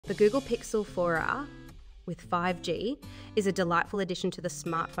The Google Pixel 4a with 5G is a delightful addition to the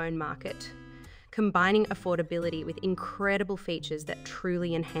smartphone market, combining affordability with incredible features that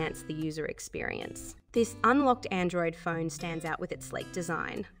truly enhance the user experience. This unlocked Android phone stands out with its sleek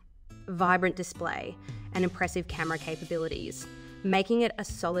design, vibrant display, and impressive camera capabilities, making it a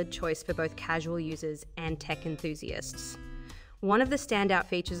solid choice for both casual users and tech enthusiasts. One of the standout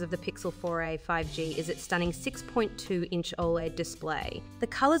features of the Pixel 4a 5G is its stunning 6.2-inch OLED display. The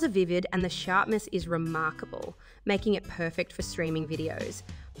colours are vivid and the sharpness is remarkable, making it perfect for streaming videos,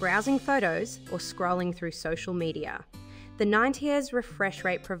 browsing photos, or scrolling through social media. The 90Hz refresh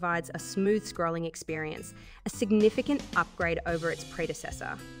rate provides a smooth scrolling experience, a significant upgrade over its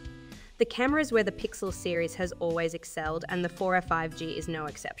predecessor. The camera is where the Pixel series has always excelled, and the 4a 5G is no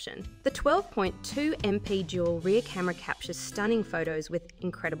exception. The 12.2 MP dual rear camera captures stunning photos with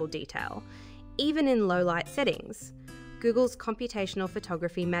incredible detail, even in low light settings. Google's computational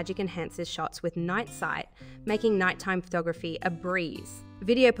photography magic enhances shots with night sight, making nighttime photography a breeze.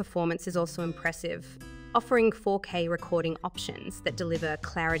 Video performance is also impressive, offering 4K recording options that deliver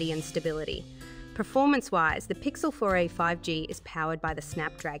clarity and stability. Performance-wise, the Pixel 4a 5G is powered by the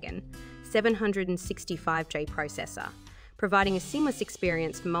Snapdragon 765J processor, providing a seamless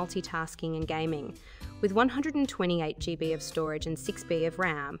experience for multitasking and gaming. With 128GB of storage and 6GB of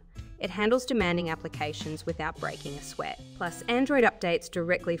RAM, it handles demanding applications without breaking a sweat. Plus, Android updates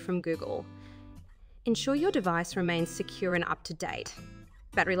directly from Google. Ensure your device remains secure and up to date.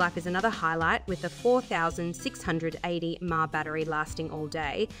 Battery life is another highlight, with a 4,680 mAh battery lasting all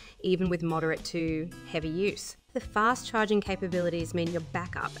day, even with moderate to heavy use. The fast charging capabilities mean you're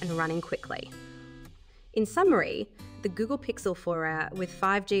back up and running quickly. In summary, the Google Pixel 4a with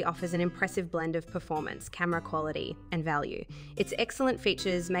 5G offers an impressive blend of performance, camera quality, and value. Its excellent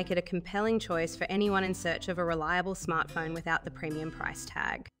features make it a compelling choice for anyone in search of a reliable smartphone without the premium price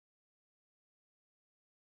tag.